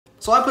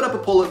So I put up a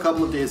poll a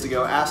couple of days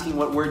ago asking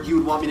what word you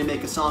would want me to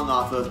make a song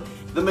off of.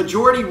 The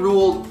majority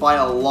ruled by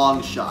a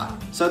long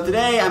shot. So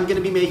today I'm going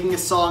to be making a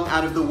song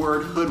out of the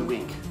word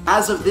hoodwink.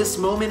 As of this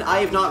moment,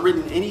 I have not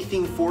written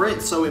anything for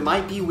it, so it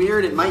might be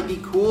weird, it might be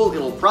cool,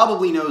 it'll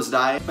probably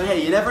nosedive. But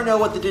hey, you never know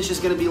what the dish is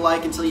going to be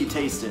like until you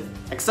taste it.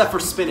 Except for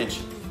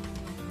spinach.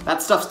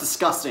 That stuff's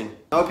disgusting.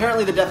 Now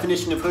apparently the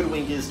definition of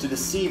hoodwink is to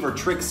deceive or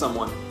trick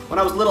someone. When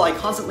I was little, I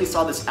constantly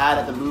saw this ad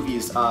at the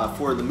movies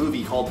for the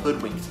movie called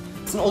Hoodwinked.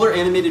 It's an older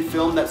animated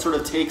film that sort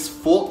of takes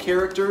folk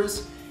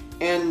characters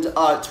and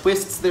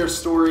twists their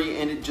story,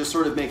 and it just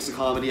sort of makes a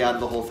comedy out of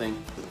the whole thing.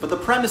 But the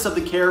premise of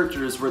the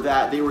characters were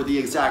that they were the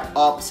exact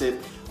opposite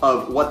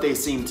of what they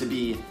seemed to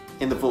be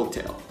in the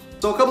folktale.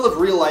 So a couple of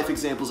real life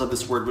examples of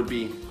this word would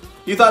be,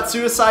 you thought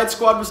Suicide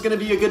Squad was going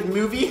to be a good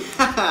movie?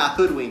 Haha,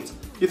 hoodwinked.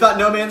 You thought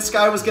No Man's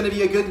Sky was going to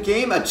be a good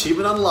game?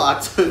 Achievement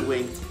unlocked,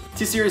 hoodwinked.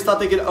 T-Series thought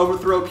they could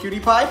overthrow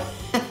PewDiePie?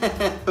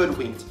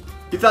 Hoodwinked.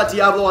 You thought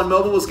Diablo on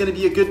mobile was going to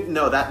be a good...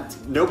 No,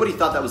 nobody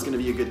thought that was going to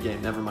be a good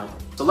game, never mind.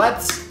 So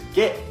let's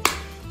get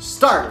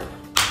started.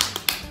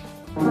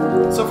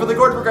 So for the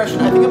chord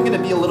progression, I think I'm going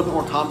to be a little bit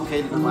more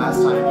complicated than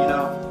last time, you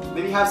know?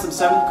 Maybe have some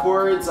 7th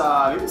chords,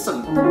 maybe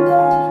some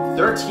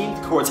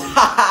 13th chords.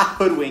 Haha,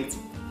 hoodwinked.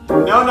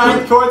 No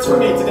 9th chords for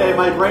me today.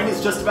 My brain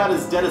is just about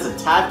as dead as a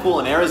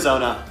tadpole in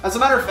Arizona. As a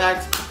matter of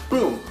fact,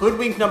 boom,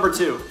 hoodwink number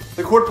 2.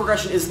 The chord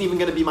progression isn't even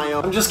going to be my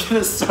own. I'm just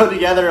going to sew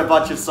together a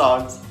bunch of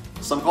songs.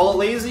 Some call it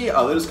lazy,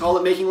 others call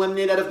it making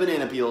lemonade out of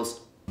banana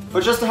peels.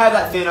 But just to have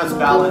that Thanos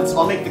balance,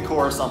 I'll make the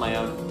chorus on my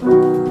own.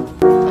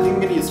 I think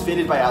I'm going to use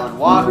Fitted by Alan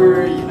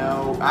Walker, you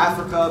know,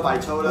 Africa by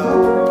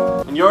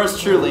Toto, and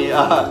yours truly,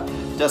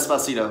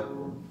 Despacito.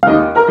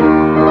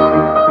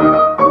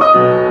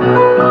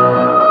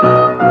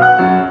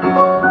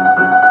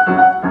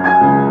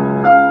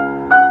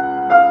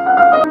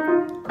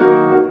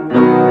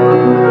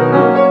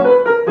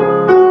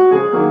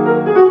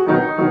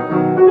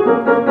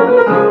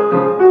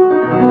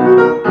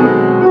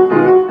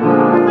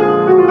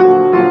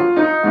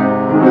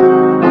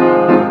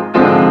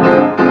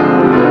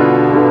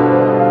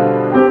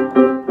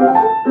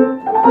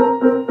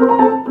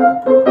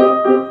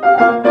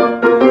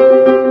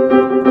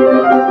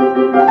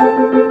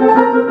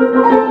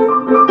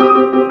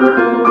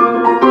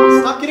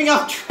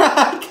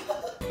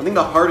 I think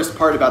the hardest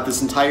part about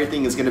this entire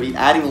thing is going to be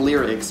adding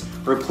lyrics,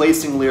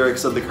 replacing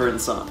lyrics of the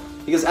current song.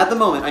 Because at the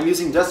moment, I'm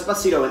using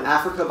Despacito and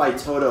Africa by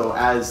Toto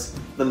as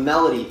the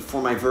melody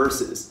for my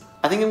verses.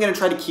 I think I'm going to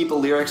try to keep the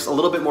lyrics a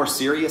little bit more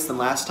serious than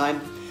last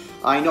time.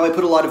 I know I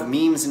put a lot of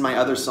memes in my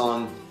other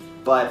song,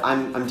 but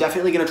I'm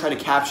definitely going to try to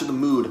capture the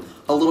mood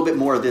a little bit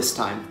more this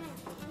time.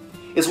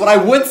 It's what I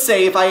would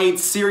say if I ate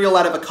cereal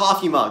out of a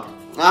coffee mug.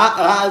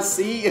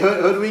 See,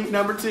 hoodwink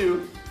number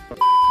 2.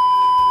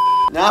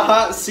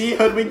 See,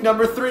 hoodwink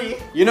number 3.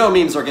 You know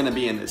memes are gonna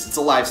be in this. It's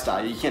a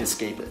lifestyle, you can't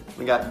escape it.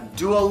 We got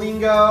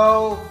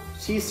duolingo,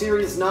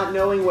 T-Series not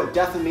knowing what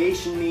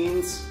defamation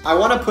means. I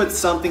wanna put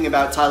something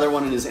about Tyler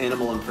One and his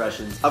animal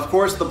impressions. Of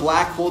course, the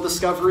black hole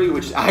discovery,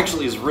 which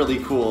actually is really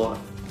cool.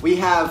 We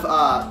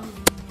have,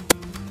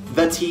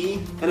 the T,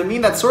 and a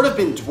meme that's sort of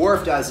been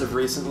dwarfed as of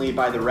recently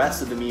by the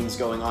rest of the memes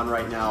going on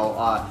right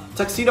now,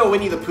 Tuxedo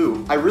Winnie the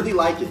Pooh. I really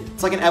like it.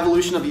 It's like an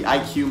evolution of the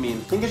IQ meme.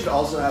 I think I should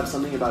also have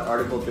something about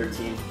Article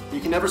 13. You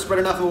can never spread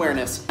enough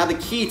awareness. Now the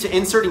key to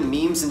inserting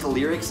memes into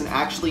lyrics and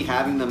actually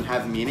having them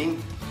have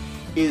meaning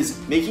is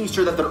making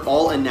sure that they're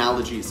all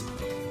analogies.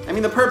 I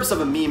mean, the purpose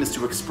of a meme is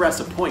to express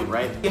a point,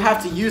 right? You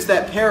have to use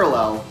that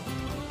parallel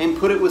and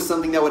put it with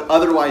something that would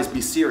otherwise be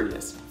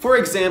serious. For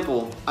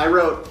example, I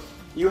wrote,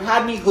 you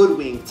had me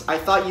hoodwinked. I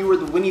thought you were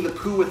the Winnie the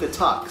Pooh with the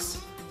tux,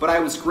 but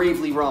I was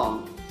gravely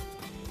wrong.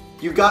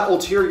 You got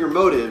ulterior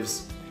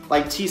motives,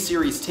 like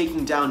T-Series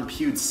taking down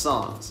Pewd's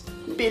songs.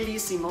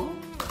 Bellissimo.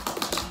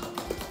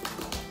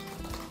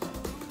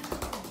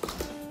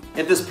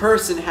 If this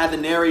person had the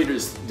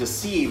narrators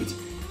deceived,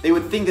 they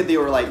would think that they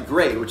were like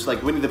great, which is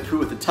like Winnie the Pooh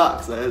with the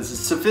tux. It's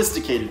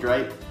sophisticated,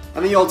 right?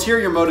 And the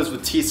ulterior motives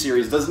with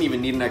T-Series doesn't even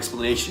need an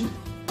explanation.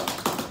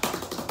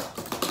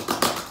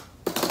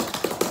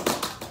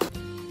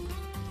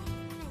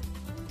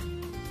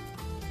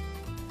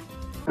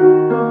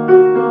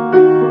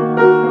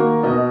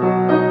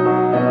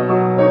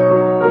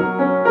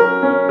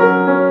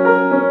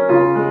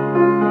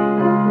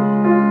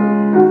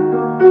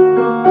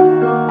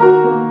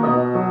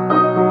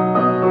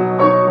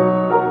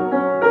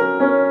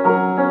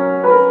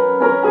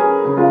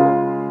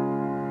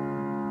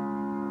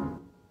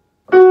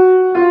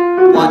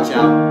 Watch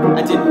out,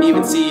 I didn't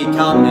even see it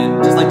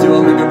coming. Just like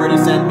duolingo birdie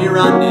sent me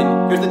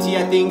running. Here's the T,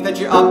 I think that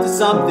you're up to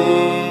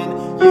something.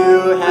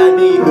 You had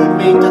me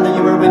hoodwinked, I thought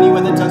you were Winnie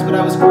with a tux, but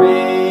I was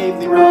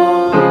gravely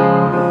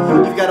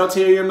wrong. You've got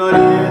ulterior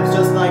motives,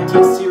 just like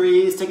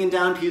T-Series taking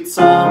down Pewd's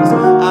songs.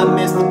 I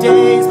miss the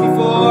days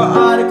before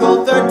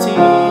Article 13,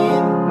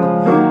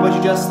 but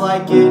you just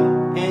like it,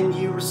 and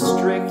you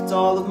restrict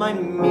all of my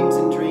memes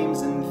and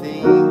dreams and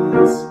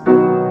things.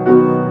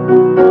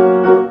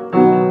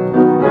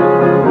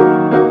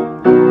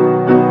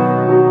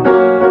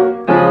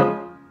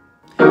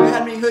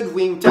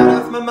 Hoodwinked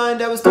out of my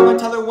mind. I was told by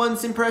Tyler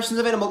once, impressions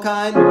of animal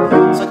kind.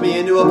 Sucked me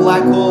into a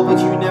black hole, but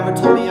you never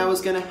told me I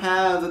was gonna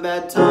have a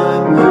bad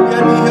time. You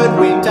had me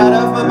hoodwinked out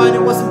of my mind.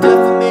 It wasn't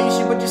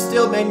defamation, but you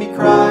still made me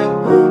cry.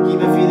 Keep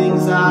my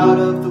feelings out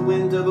of the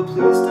window, but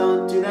please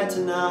don't do that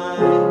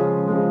tonight.